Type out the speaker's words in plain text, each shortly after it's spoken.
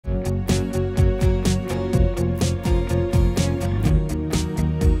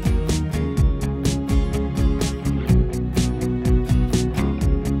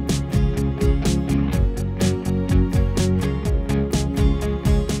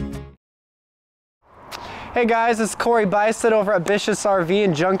Hey guys, it's CoBuystedt over at BISH'S RV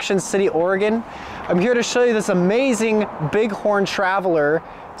in Junction City, Oregon. I'm here to show you this amazing Bighorn Traveler.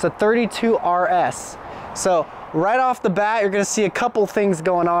 It's a 32 RS. So right off the bat, you're gonna see a couple things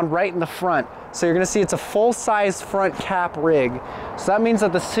going on right in the front. So you're gonna see it's a full-size front cap rig. So that means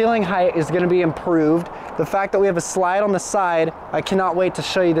that the ceiling height is gonna be improved. The fact that we have a slide on the side, I cannot wait to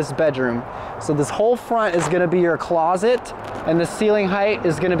show you this bedroom. So this whole front is gonna be your closet, and the ceiling height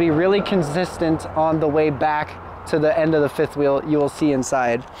is gonna be really consistent on the way back to the end of the fifth wheel you will see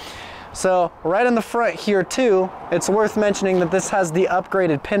inside. So right in the front here too, it's worth mentioning that this has the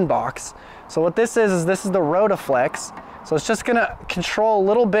upgraded pin box. So what this is this is the Rotaflex. So it's just gonna control a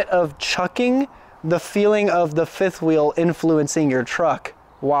little bit of chucking the feeling of the fifth wheel influencing your truck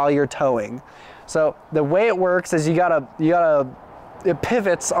while you're towing. So the way it works is it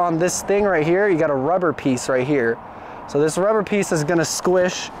pivots on this thing right here. You got a rubber piece right here. So this rubber piece is gonna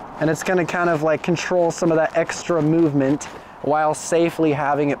squish and it's gonna kind of like control some of that extra movement while safely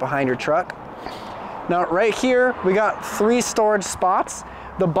having it behind your truck. Now right here, we got 3 storage spots.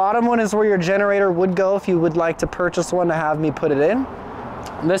 The bottom one is where your generator would go if you would like to purchase one to have me put it in.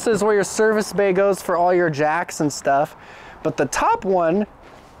 This is where your service bay goes for all your jacks and stuff. But the top one,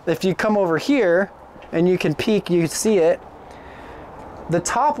 if you come over here and you can peek, you see it. The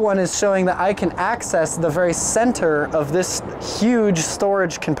top one is showing that I can access the very center of this huge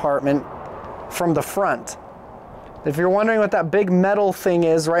storage compartment from the front. If you're wondering what that big metal thing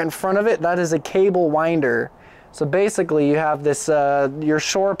is right in front of it, that is a cable winder. So basically you have this, your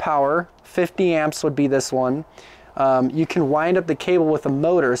shore power, 50 amps would be this one. You can wind up the cable with a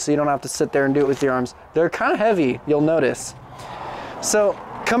motor so you don't have to sit there and do it with your arms. They're kind of heavy, you'll notice. So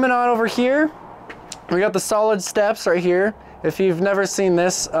coming on over here, we got the solid steps right here. If you've never seen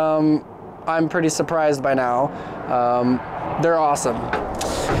this, I'm pretty surprised by now. They're awesome.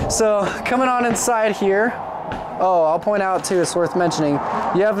 So coming on inside here, oh, I'll point out too, it's worth mentioning,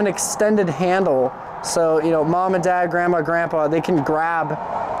 you have an extended handle. So, you know, mom and dad, grandma, grandpa, they can grab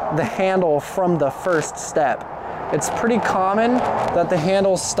the handle from the first step. It's pretty common that the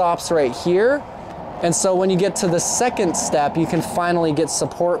handle stops right here. And so when you get to the second step, you can finally get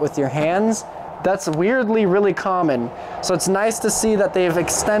support with your hands. That's weirdly really common. So it's nice to see that they've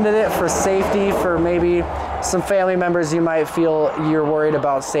extended it for safety for maybe some family members you might feel you're worried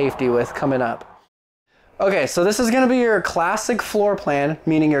about safety with coming up. Okay, so this is gonna be your classic floor plan,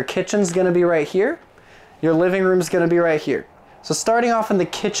 meaning your kitchen's gonna be right here. Your living room's gonna be right here. So starting off in the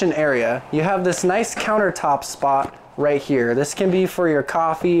kitchen area, you have this nice countertop spot right here. This can be for your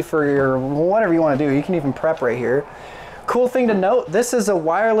coffee, for your whatever you wanna do. You can even prep right here. Cool thing to note, this is a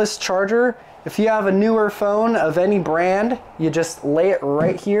wireless charger. If you have a newer phone of any brand, you just lay it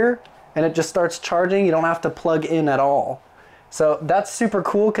right here and it just starts charging. You don't have to plug in at all. So that's super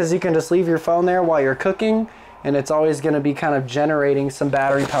cool because you can just leave your phone there while you're cooking and it's always gonna be kind of generating some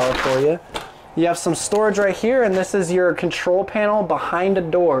battery power for you. You have some storage right here, and this is your control panel behind a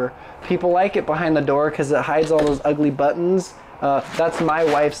door. People like it behind the door because it hides all those ugly buttons. That's my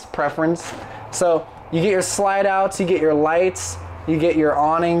wife's preference. So you get your slide outs, you get your lights, you get your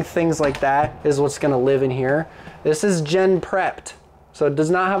awning, things like that is what's gonna live in here. This is gen prepped. So it does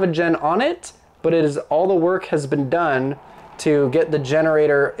not have a gen on it, but it is all the work has been done to get the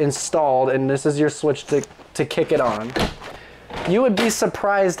generator installed, and this is your switch to kick it on. You would be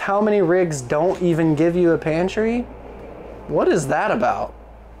surprised how many rigs don't even give you a pantry. What is that about?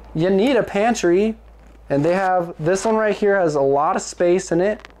 You need a pantry, and they have, this one right here has a lot of space in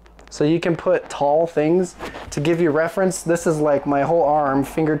it, so you can put tall things. To give you reference, this is like my whole arm,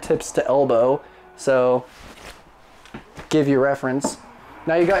 fingertips to elbow, so give you reference.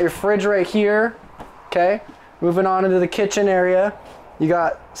 Now you got your fridge right here, okay? Moving on into the kitchen area, you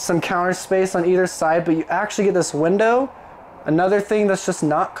got some counter space on either side, but you actually get this window. Another thing that's just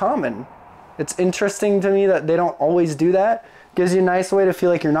not common. It's interesting to me that they don't always do that. Gives you a nice way to feel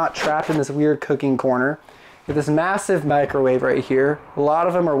like you're not trapped in this weird cooking corner. You have this massive microwave right here. A lot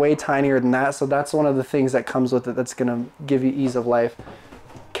of them are way tinier than that, so that's one of the things that comes with it that's gonna give you ease of life.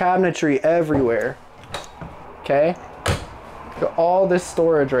 Cabinetry everywhere, okay? Got all this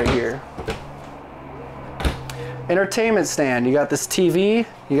storage right here. Entertainment stand, you got this TV,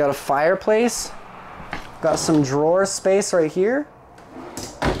 you got a fireplace, got some drawer space right here.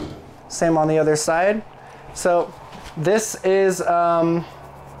 Same on the other side. So this is the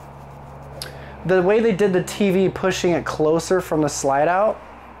way they did the TV, pushing it closer from the slide out.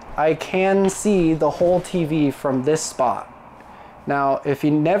 I can see the whole TV from this spot. Now, if you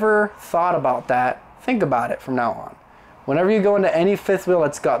never thought about that, think about it from now on. Whenever you go into any fifth wheel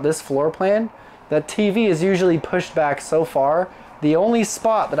that's got this floor plan, that TV is usually pushed back so far. The only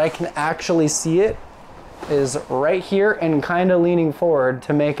spot that I can actually see it is right here and kind of leaning forward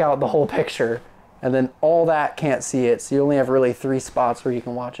to make out the whole picture. And then all that can't see it, so you only have really 3 spots where you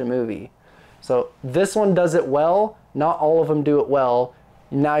can watch a movie. So this one does it well. Not all of them do it well.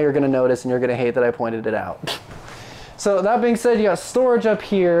 Now you're gonna notice and you're gonna hate that I pointed it out. So that being said, you got storage up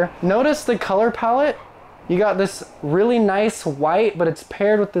here. Notice the color palette. You got this really nice white, but it's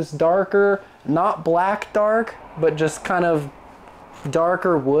paired with this darker, not black dark, but just kind of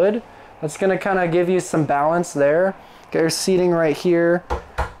darker wood. That's gonna kind of give you some balance there. Got your seating right here.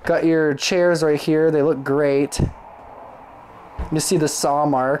 Got your chairs right here. They look great. You see the saw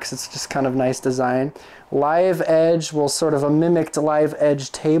marks. It's just kind of nice design. Live edge, well, sort of a mimicked live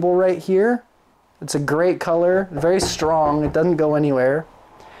edge table right here. It's a great color, very strong. It doesn't go anywhere.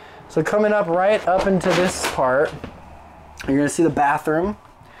 So coming up right up into this part, you're gonna see the bathroom.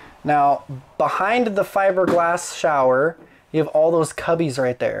 Now, behind the fiberglass shower, you have all those cubbies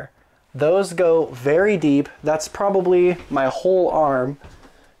right there. Those go very deep. That's probably my whole arm.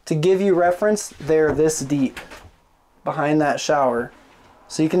 To give you reference, they're this deep behind that shower.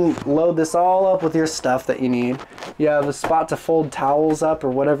 So you can load this all up with your stuff that you need. You have a spot to fold towels up or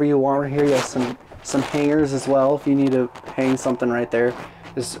whatever you want right here. You have some hangers as well if you need to hang something right there.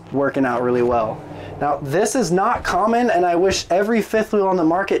 It's working out really well. Now this is not common, and I wish every fifth wheel on the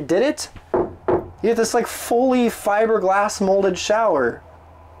market did it. You have this like fully fiberglass molded shower.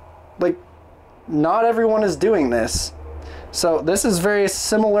 Like, not everyone is doing this. So this is very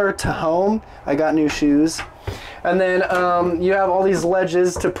similar to home. I got new shoes. And then you have all these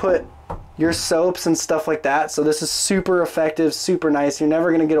ledges to put your soaps and stuff like that. So this is super effective, super nice. You're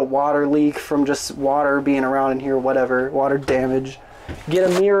never gonna get a water leak from just water being around in here, whatever, water damage. Get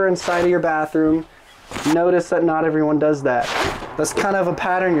a mirror inside of your bathroom. Notice that not everyone does that. That's kind of a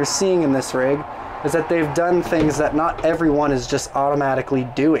pattern you're seeing in this rig, is that they've done things that not everyone is just automatically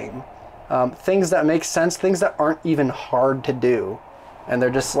doing. Things that make sense, things that aren't even hard to do. And they're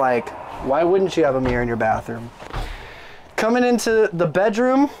just like, why wouldn't you have a mirror in your bathroom? Coming into the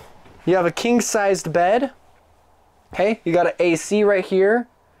bedroom, you have a king-sized bed. Okay, you got an AC right here.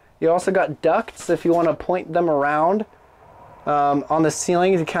 You also got ducts if you want to point them around on the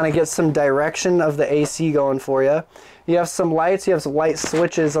ceiling to kind of get some direction of the AC going for you. You have some lights, you have some light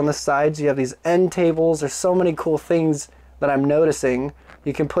switches on the sides, you have these end tables. There's so many cool things that I'm noticing.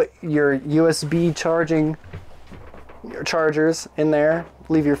 You can put your USB chargers in there,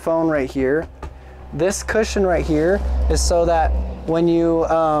 leave your phone right here. This cushion right here is so that when you,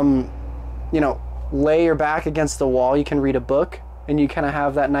 you know, lay your back against the wall, you can read a book and you kind of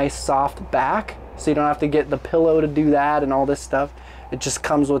have that nice soft back. So you don't have to get the pillow to do that and all this stuff. It just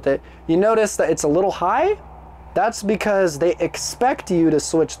comes with it. You notice that it's a little high? That's because they expect you to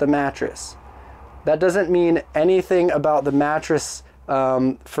switch the mattress. That doesn't mean anything about the mattress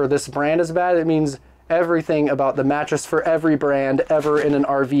for this brand is bad. It means everything about the mattress for every brand ever in an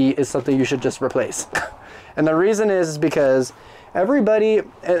RV is something you should just replace. And the reason is because everybody,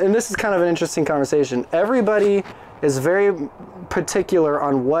 and this is kind of an interesting conversation, everybody is very particular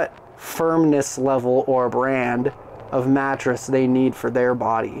on what firmness level or brand of mattress they need for their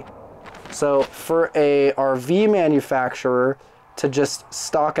body. So for a RV manufacturer to just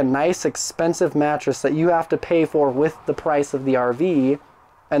stock a nice expensive mattress that you have to pay for with the price of the RV,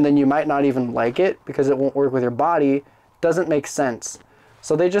 and then you might not even like it because it won't work with your body, doesn't make sense.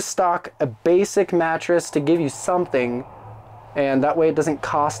 So they just stock a basic mattress to give you something, and that way it doesn't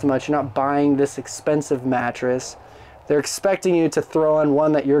cost much. You're not buying this expensive mattress. They're expecting you to throw in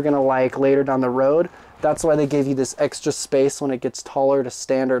one that you're gonna like later down the road. That's why they give you this extra space when it gets taller to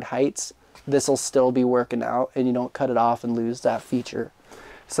standard heights. This will still be working out and you don't cut it off and lose that feature.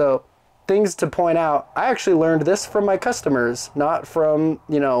 So things to point out, I actually learned this from my customers, not from,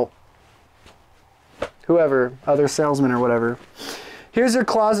 you know, whoever, other salesmen or whatever. Here's your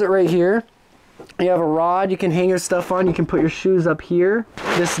closet right here. You have a rod you can hang your stuff on. You can put your shoes up here.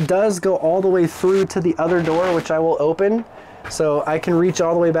 This does go all the way through to the other door, which I will open. So I can reach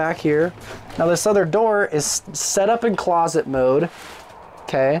all the way back here. Now this other door is set up in closet mode.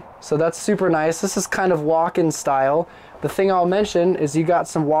 Okay, so that's super nice. This is kind of walk-in style. The thing I'll mention is you got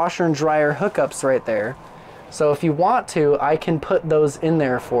some washer and dryer hookups right there. So if you want to, I can put those in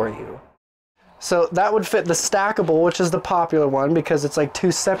there for you. So that would fit the stackable, which is the popular one because it's like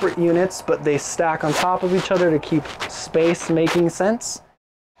 2 separate units, but they stack on top of each other to keep space making sense.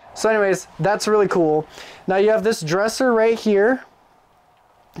 So anyways, that's really cool. Now you have this dresser right here.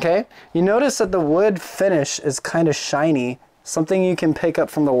 Okay, you notice that the wood finish is kind of shiny, something you can pick up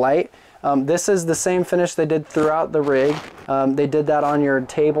from the light. This is the same finish they did throughout the rig. They did that on your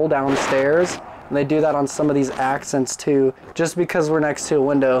table downstairs. And they do that on some of these accents too. Just because we're next to a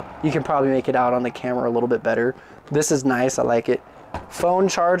window, you can probably make it out on the camera a little bit better. This is nice, I like it. Phone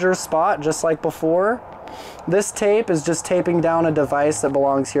charger spot, just like before. This tape is just taping down a device that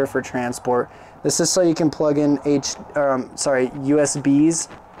belongs here for transport. This is so you can plug in USBs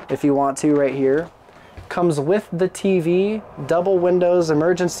if you want to right here. Comes with the TV, double windows,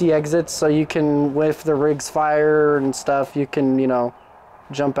 emergency exits, so you can, if the rig's fire and stuff, you can, you know,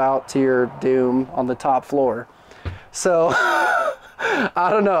 jump out to your doom on the top floor. So, I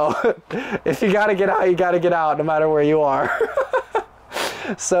don't know. If you gotta get out, you gotta get out, no matter where you are.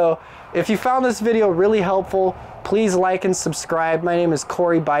 So, if you found this video really helpful, please like and subscribe. My name is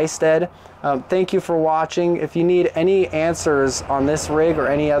CoBuystedt. Thank you for watching. If you need any answers on this rig or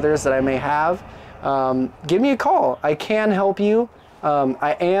any others that I may have, give me a call. I can help you.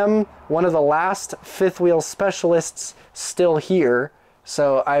 I am one of the last fifth wheel specialists still here,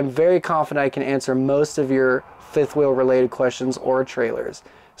 so I'm very confident I can answer most of your fifth wheel related questions or trailers.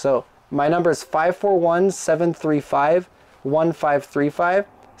 So my number is 541-735-1535.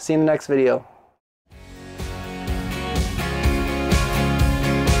 See you in the next video.